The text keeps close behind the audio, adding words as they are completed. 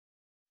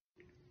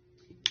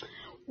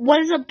What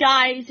is up,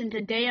 guys? And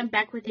today I'm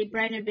back with a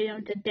brand new video.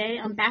 And today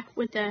I'm back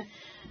with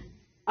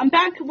I'm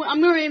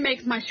gonna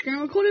remake my screen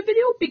recorded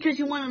video because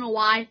you want to know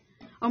why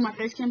on my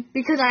face cam,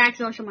 because I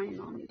accidentally showed my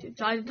email on YouTube.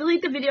 So I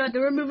delete the video, I had to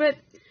remove it.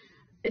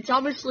 It's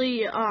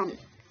obviously if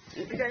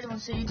you guys want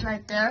to see, it's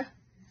right there.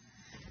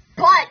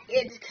 But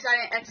it's because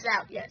I didn't exit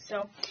out yet,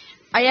 so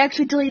I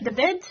actually deleted the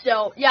vid.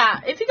 So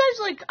yeah, if you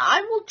guys like,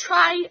 I will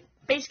try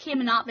face cam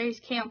and not face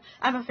cam.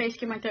 I have a face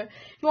cam right there.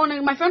 If you want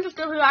to, my friends are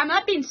still here. I'm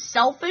not being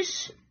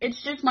selfish.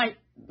 It's just my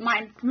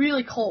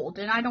really cold,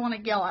 and I don't want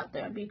to go out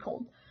there and be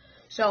cold.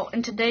 So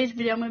in today's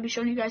video, I'm going to be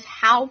showing you guys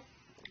how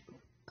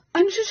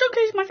I'm just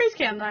showcasing my face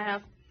cam that I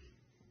have.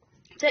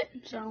 That's it.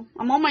 So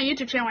I'm on my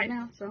YouTube channel right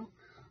now. So I'm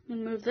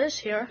going to move this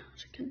here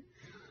so I can,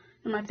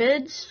 in my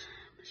vids,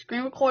 my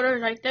screen recorder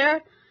is right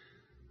there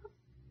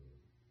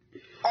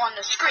on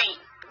the screen,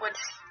 which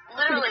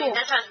literally cool.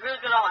 This has really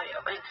good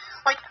audio. And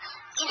like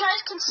you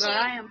guys can see,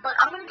 but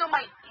I'm going to go to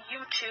my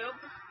YouTube.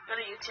 Go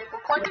to YouTube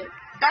real quick.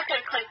 Not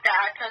going to click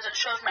that because it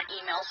shows my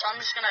email. So I'm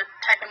just going to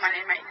type in my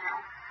name right now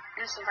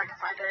and see if I can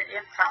find it.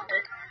 Yeah, found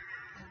it.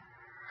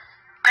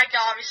 I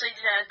can obviously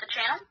do the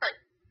channel, but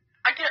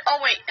I could. Oh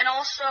wait, and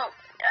also,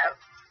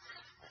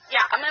 yeah,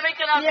 I'm gonna make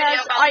another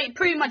video about. I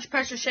pretty much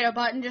press the share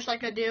button just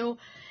like I do.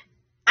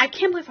 I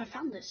can't believe I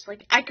found this.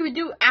 Like, I could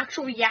do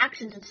actual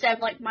reactions instead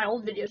of like my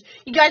old videos.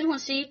 You guys want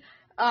to see?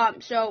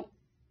 So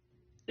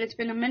it's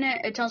been a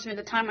minute. It tells me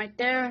the time right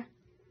there.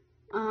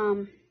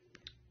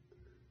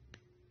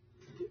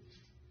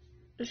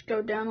 Just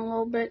go down a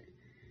little bit.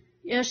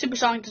 Yeah,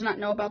 Supersonic does not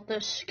know about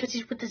this because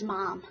he's with his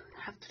mom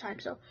half the time.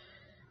 So,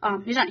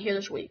 he's not here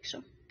this week.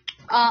 So,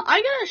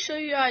 I gotta show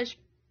you guys.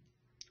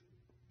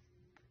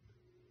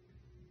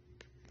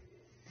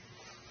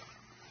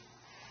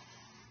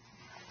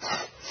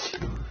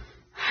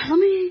 Let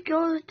me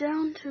go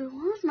down to,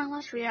 what was my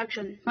last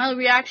reaction? My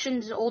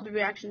reactions, old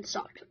reactions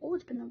sucked. Oh,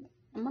 it's been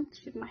a month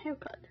since my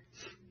haircut.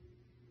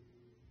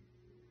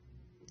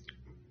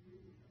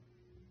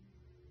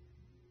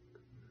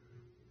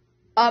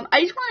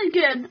 I just want to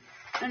get an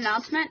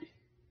announcement.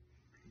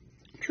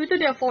 Truth or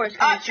Dare 4 is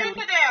coming soon. Truth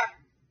or Dare!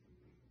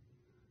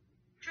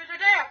 Truth or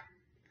Dare!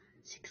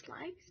 6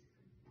 likes?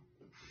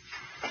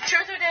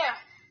 Truth or Dare!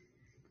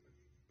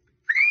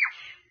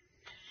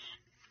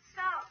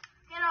 Stop!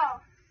 Get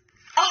off!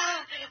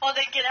 Oh,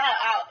 they get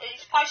out. You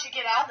probably should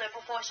get out of there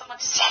before someone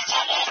says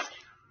it.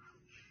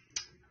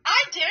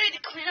 I dare you to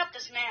clean up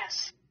this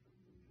mess.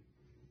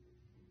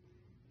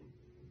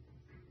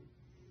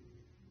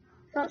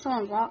 I thought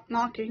someone was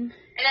knocking. And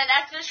then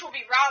after this will be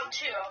round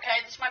 2,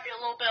 okay? This might be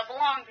a little bit of a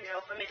long video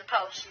for me to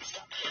post and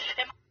stuff.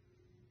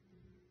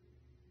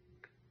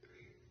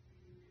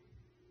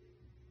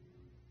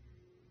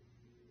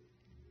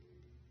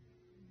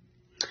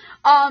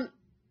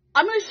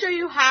 I'm going to show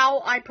you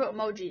how I put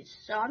emojis.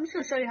 So I'm just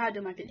going to show you how to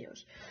do my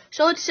videos.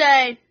 So let's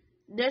say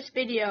this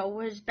video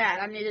was bad.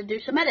 I need to do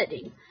some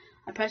editing.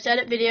 I press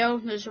edit video.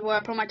 This is where I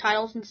put my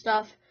titles and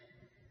stuff.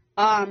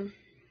 Emojis.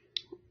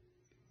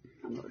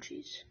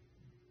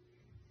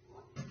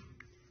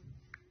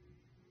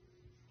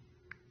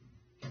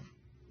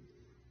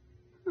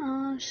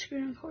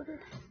 Screen recorder.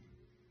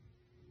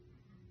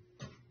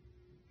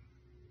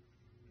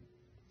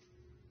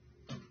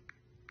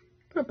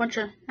 Put a bunch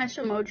of nice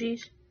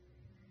emojis.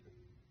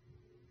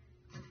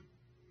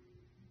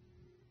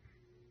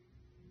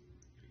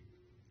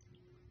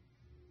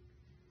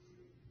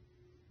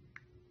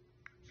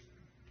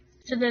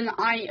 So then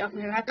I'm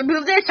going to have to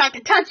move this so I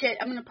can touch it.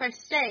 I'm going to press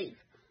save.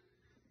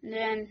 And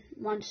then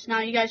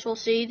now you guys will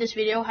see this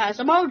video has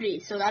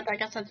emojis. So that, I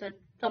guess that's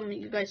something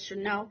you guys should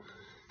know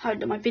how to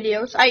do my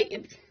videos.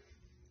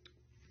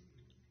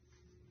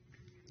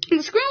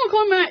 The screen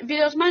recording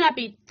videos might not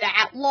be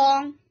that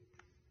long.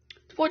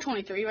 It's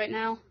 4:23 right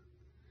now.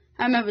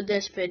 I remember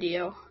this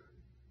video.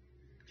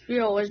 This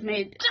video was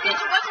made. Guys,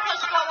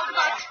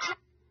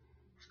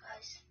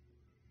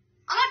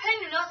 I'm not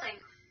paying you nothing.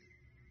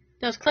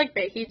 That was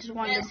clickbait. He just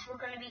wanted. Yes, we're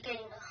going to be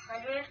getting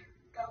 $100.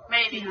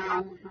 Maybe.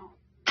 No.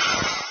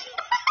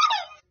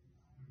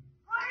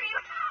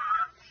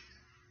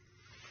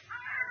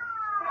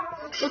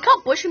 Look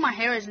how bushy my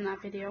hair is in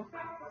that video.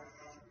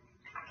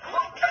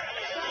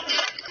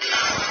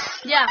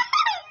 Yeah.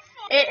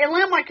 It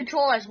landed my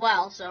controller as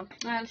well, so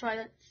that's why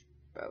that's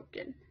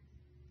broken.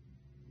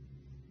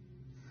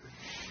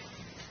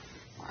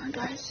 Alright,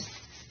 guys.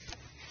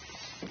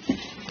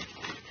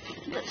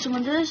 Let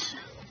someone do this.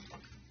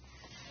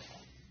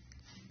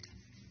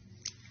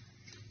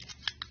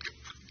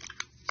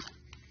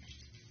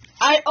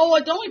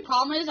 The only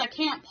problem is I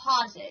can't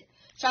pause it.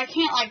 So I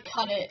can't, like,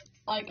 cut it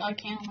like I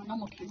can on my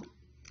normal camera.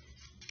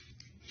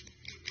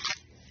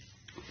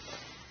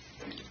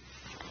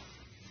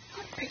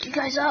 I'll pick you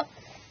guys up.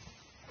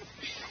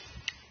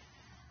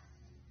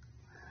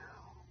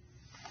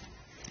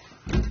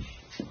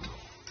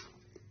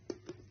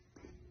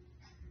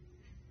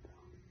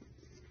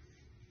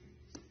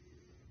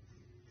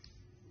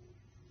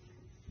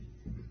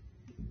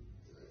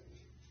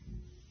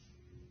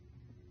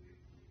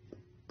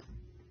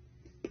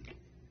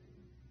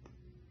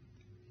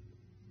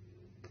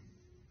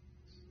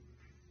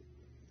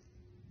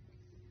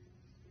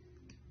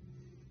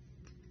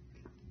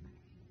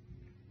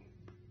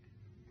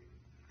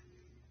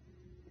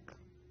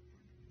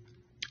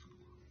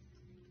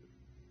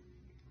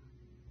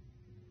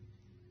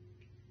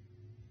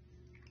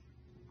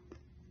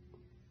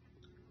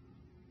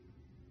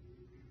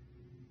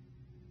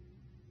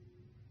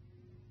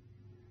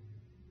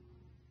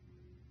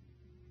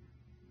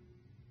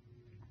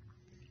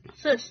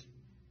 What's this?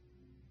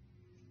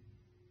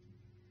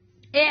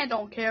 Yeah, I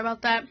don't care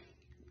about that.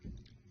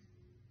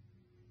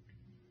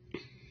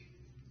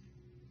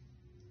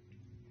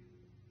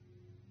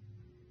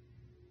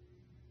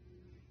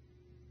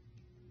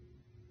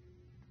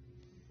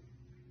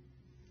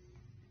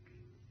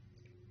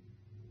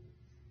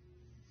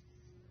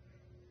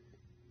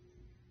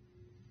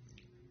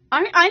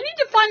 I need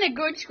to find a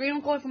good screen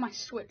recorder for my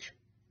Switch.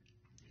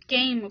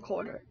 Game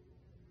recorder.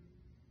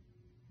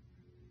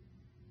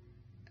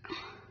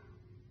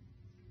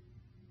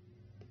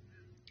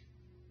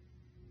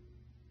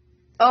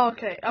 Oh,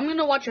 okay, I'm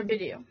gonna watch a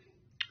video.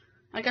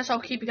 I guess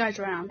I'll keep you guys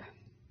around.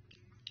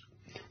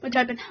 But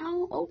type in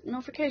how, oh,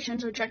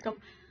 notifications, so check them.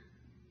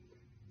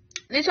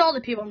 These are all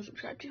the people I'm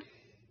subscribed to.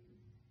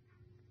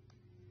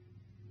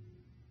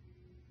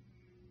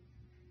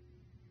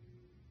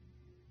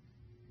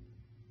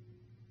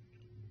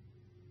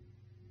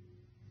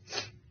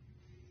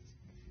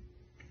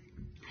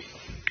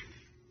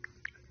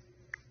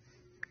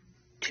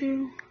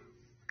 To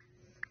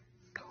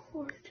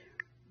record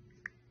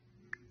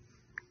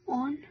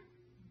on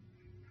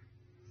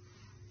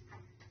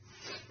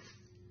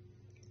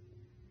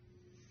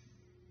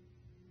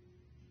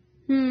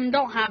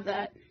don't have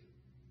that.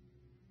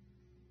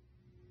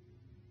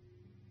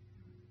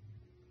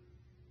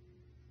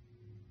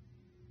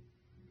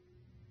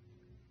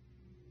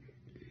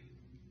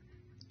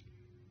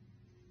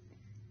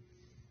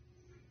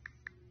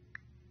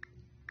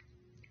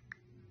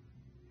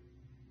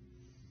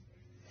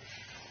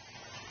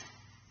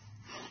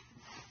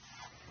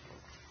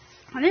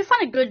 I need to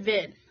find a good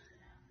vid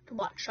to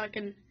watch so I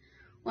can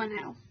learn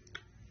how.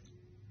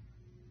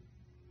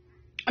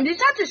 And it's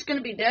not just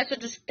gonna be this, it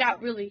just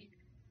got really.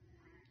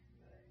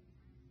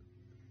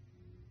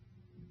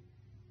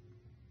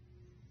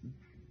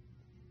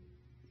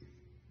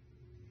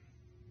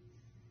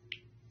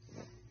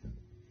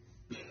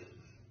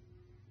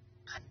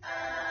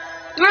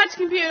 Alright,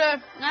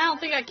 computer. I don't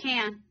think I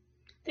can.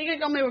 I think I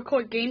can only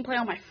record gameplay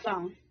on my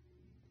phone.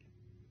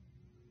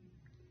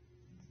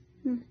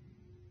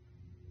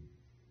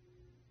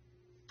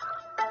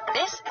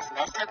 This is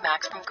Nesta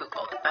Max from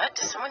Google, but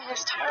to someone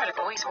who's tired of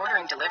always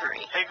ordering delivery.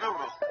 Hey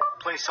Google,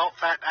 play Salt,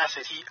 Fat,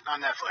 Acid, Heat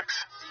on Netflix.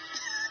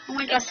 Oh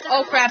my gosh,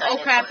 oh crap, oh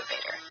crap.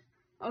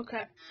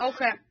 Okay, oh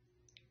crap.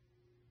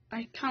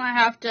 I kinda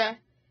have to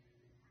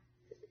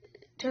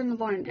turn the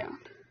volume down.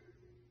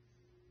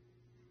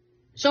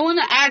 So when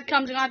the ad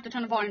comes, I'm gonna have to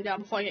turn the volume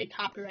down before I get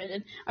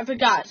copyrighted. I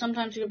forgot,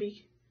 sometimes it'll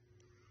be.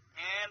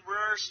 And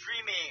we're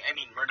streaming. I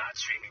mean, we're not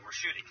streaming, we're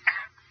shooting.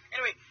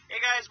 Anyway, hey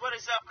guys, what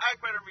is up? Ike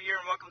over here,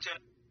 and welcome to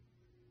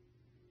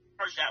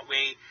that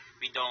way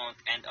we don't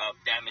end up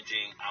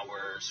damaging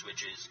our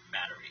Switch's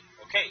battery.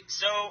 Okay,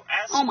 so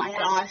as oh my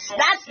gosh,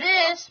 that's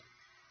this.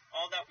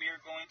 All that we are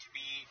going to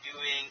be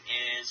doing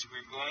is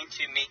we're going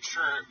to make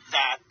sure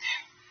that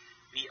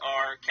we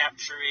are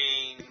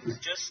capturing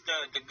just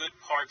the good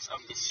parts of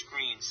the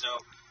screen. So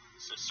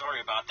sorry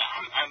about that.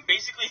 I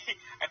basically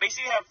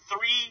have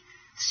three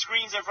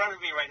screens in front of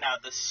me right now.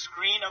 The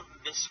screen of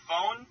this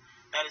phone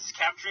that is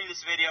capturing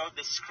this video,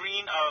 the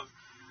screen of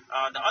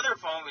the other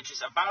phone, which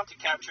is about to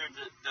capture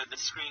the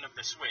screen of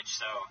the Switch.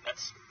 So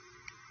it's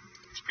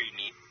pretty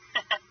neat.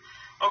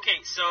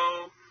 Okay,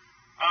 so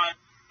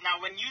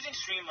now when using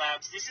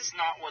Streamlabs, this is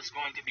not what's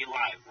going to be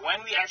live.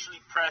 When we actually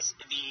press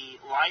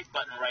the live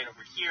button right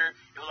over here,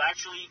 it will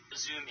actually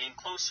zoom in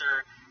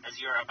closer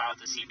as you're about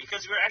to see.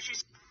 Because we're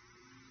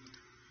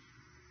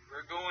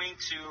going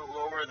to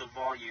lower the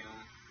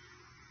volume.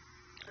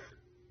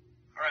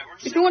 All right,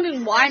 if you're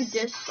wondering why I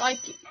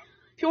disliked it,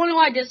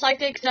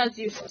 because that was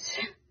useless.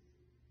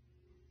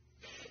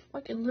 I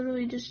can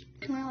literally just,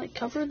 can I like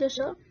cover this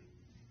up?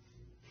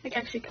 I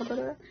can actually cover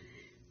it up.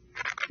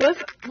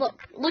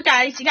 Look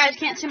guys, you guys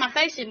can't see my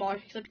face anymore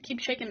because I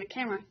keep shaking the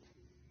camera.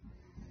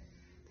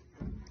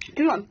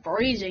 Dude, I'm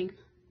freezing.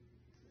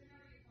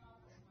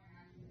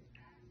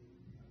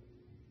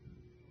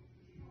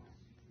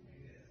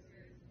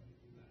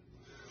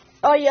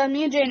 Oh yeah,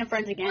 me and Jane are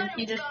friends again.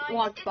 He just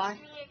walked by.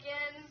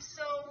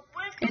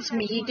 It's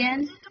me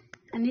again.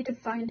 I need to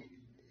find.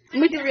 I'm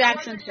gonna do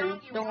reaction soon.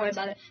 Don't worry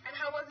about it. And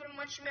however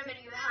much memory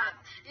you have.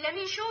 Let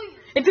me show you.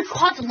 If it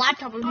costs a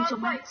laptop, it'll be so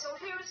much. Alright, so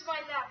here's my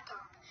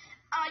laptop.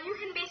 You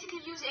can basically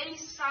use any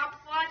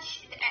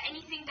stopwatch,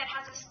 anything that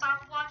has a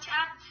stopwatch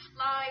app,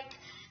 like,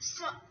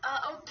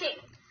 okay.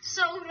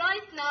 So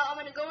right now, I'm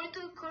gonna go into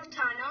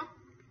Cortana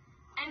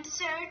and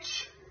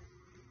search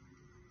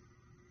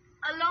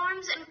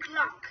alarms and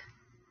clock.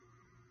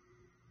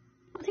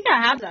 I think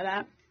I have that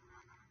app.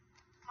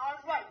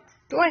 Alright.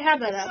 Do I have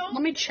that app? So,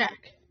 let me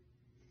check.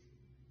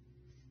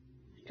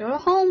 Go to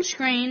home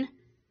screen.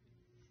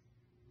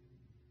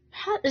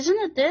 Isn't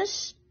it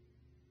this?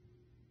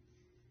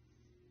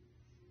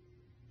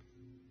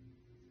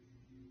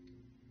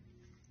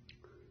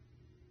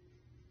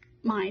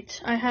 Might.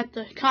 I had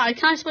to. Can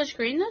I split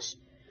screen this?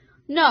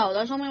 No,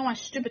 that's only on my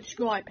stupid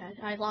school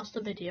iPad. I lost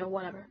the video,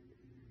 whatever.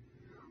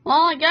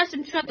 Well, I guess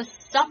I'm just going to have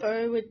to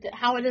suffer with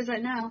how it is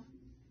right now.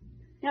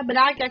 Yeah, but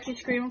I can actually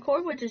screen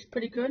record, which is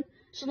pretty good.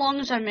 As long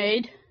as I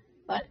made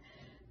But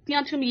yeah,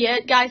 that's gonna be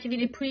it, guys. If you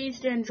did,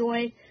 please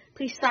enjoy.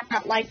 Please slap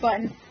that like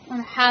button. I'm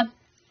gonna have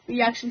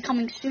reaction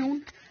coming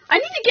soon. I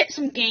need to get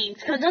some games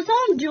because that's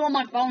all I'm doing on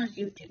my phone is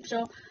YouTube. So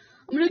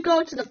I'm gonna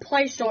go to the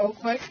Play Store real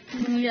quick.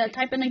 I'm gonna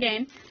type in a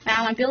game.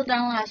 Now I build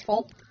down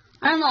Asphalt.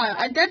 I don't know.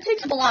 That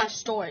takes up a lot of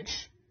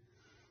storage.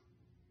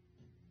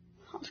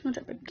 I'm just gonna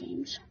type in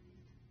games.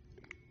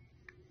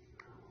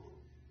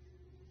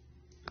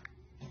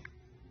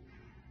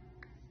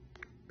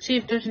 See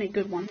if there's any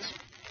good ones.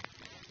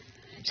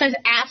 It says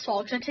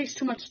Asphalt because that takes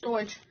too much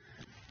storage.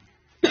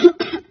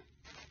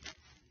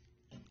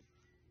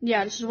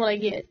 Yeah, this is what I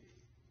get.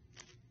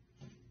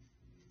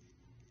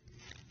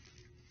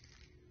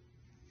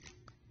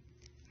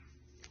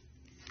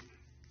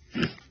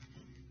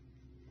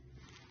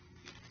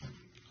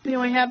 You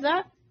only have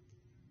that?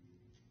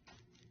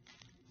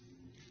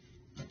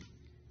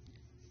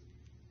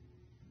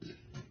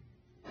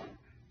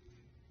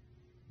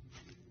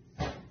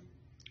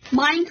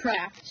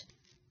 Minecraft.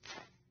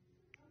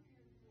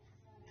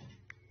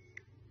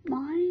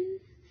 Minecraft.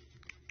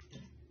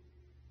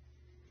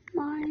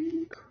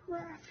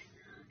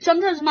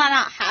 Sometimes I might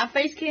not have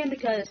face cam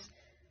because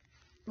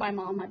my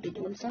mom might be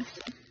doing stuff.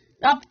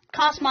 Oh,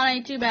 cost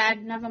money, too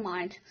bad. Never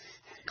mind.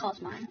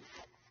 Cost money.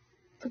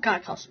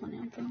 Forgot it costs money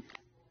on phone.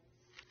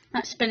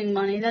 Not spending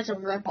money. That's a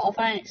rip-off.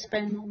 I ain't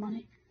spending no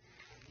money.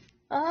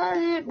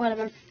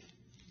 Whatever.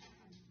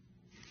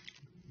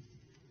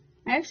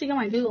 I actually got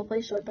my Google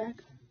Play Store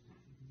back.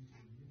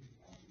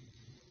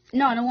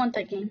 No, I don't want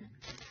that game.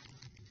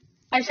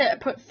 I said I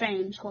put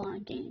Fames. Hold on,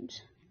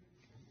 games.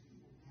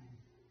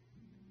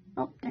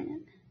 Oh, dang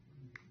it.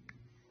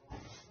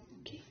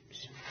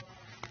 Games.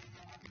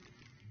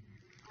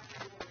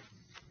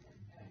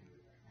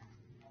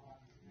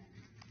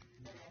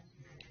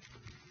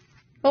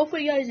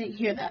 Hopefully you guys didn't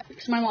hear that,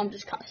 because my mom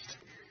just cussed.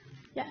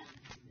 Yeah,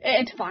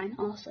 it's fine,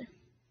 honestly.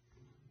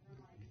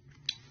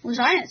 At least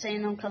I ain't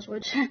saying no cuss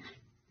words.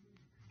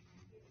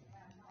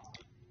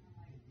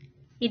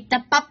 Eat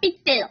the puppy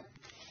tail.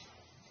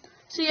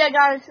 So yeah,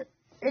 guys,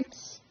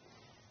 it's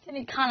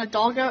getting kind of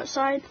dark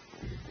outside.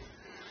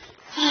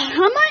 I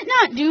might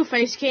not do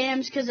face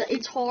cams because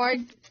it's hard,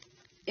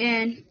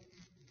 and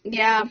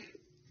yeah,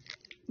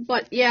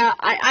 but yeah,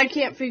 I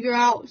can't figure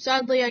out.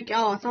 Sadly, I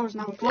thought it was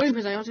not recording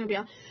because I was gonna be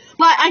out.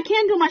 But I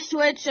can do my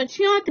Switch, so it's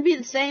not have to be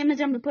the same as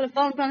I'm to put a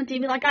phone in front of the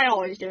TV like I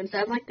always do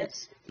instead of like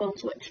this phone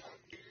switch.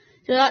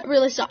 So that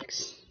really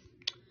sucks.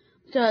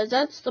 Because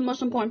that's the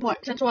most important part.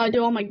 That's why I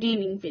do all my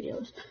gaming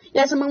videos.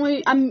 Yes,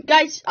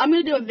 guys, I'm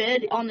gonna do a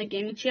vid on the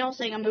gaming channel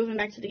saying I'm moving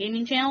back to the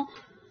gaming channel.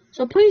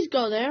 So please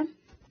go there.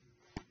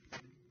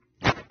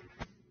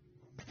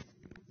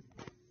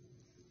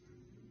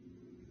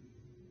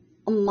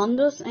 Among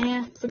Us,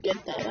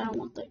 forget that. I don't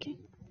want that game.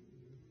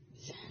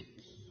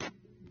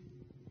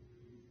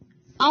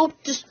 I'll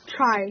just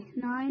try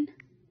 9.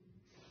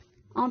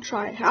 I'll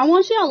try. I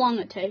want to see how long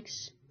it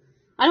takes.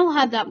 I don't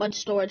have that much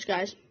storage,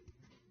 guys.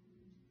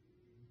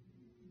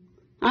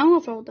 I don't know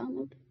if I'll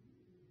download.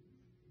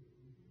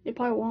 It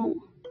probably won't.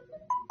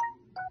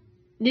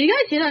 Did you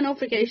guys hear that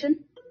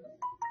notification?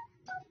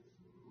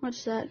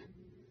 What's that?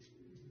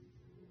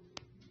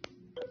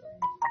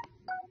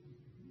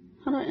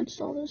 How do I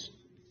install this?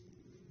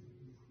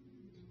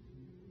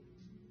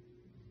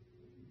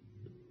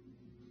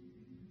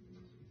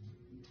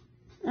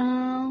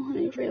 I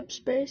need to free up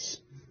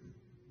space.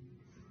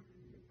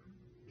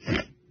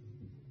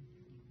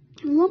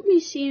 Let me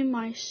see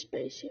my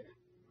space here.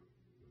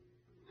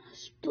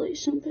 Let's delete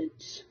some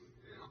bits.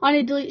 I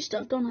need to delete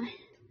stuff, don't I?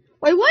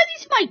 Wait, what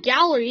is my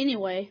gallery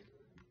anyway?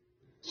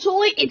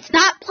 Sully, it's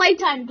not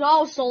playtime.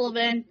 Go,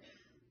 Sullivan.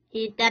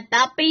 Hit that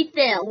puppy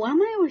tail. Why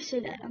am I always say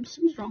that?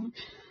 Something's wrong.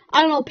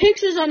 I don't know.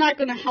 Pictures are not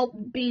going to help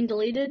being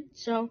deleted,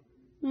 so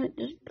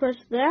just press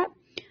that.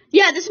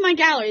 Yeah, this is my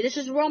gallery. This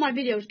is where all my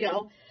videos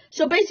go.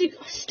 So basically,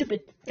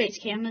 stupid face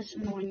cam is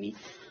annoying me.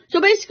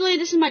 So basically,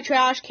 this is my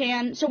trash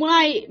can. So when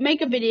I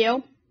make a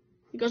video,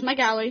 it goes in my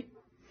gallery.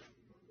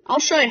 I'll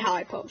show you how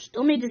I post.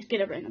 Let me just get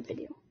a random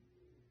video.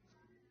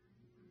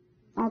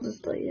 I'll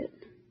just delete it.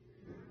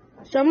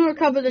 So I'm going to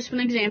cover this for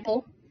an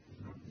example.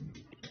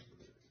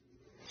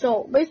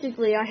 So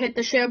basically, I hit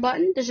the share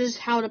button. This is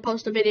how to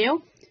post a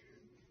video.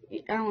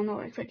 I don't know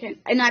if I can.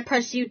 And I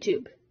press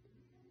YouTube.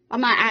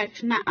 I'm not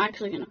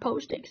actually going to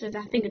post it because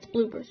I think it's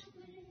bloopers.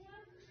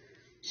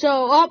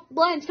 So,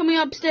 Blaine's coming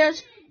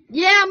upstairs.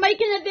 Yeah, I'm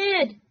making a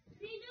vid.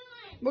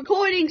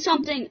 Recording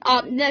something.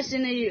 This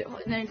and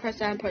then press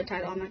that and put a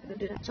title. I'm not going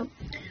to do that. So,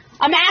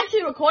 I'm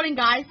actually recording,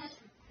 guys.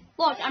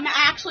 Look, I'm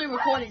actually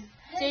recording.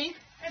 See?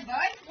 Hey,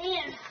 bud.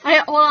 Hey,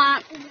 hold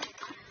on.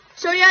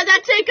 So, yeah,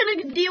 that's it.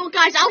 Gonna deal,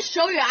 guys. I'll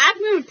show you. I'm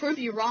going to prove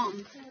you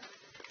wrong.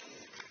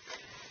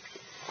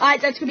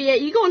 Alright, that's going to be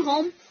it. You going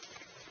home?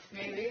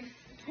 Maybe.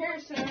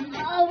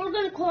 Oh, we're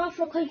going to call off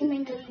real quick and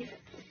then leave.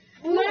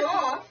 Cool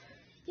off?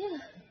 Yeah.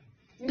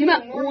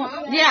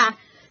 Yeah.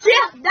 So,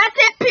 yeah, that's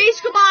it.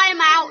 Peace. Goodbye.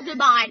 I'm out.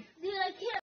 Goodbye.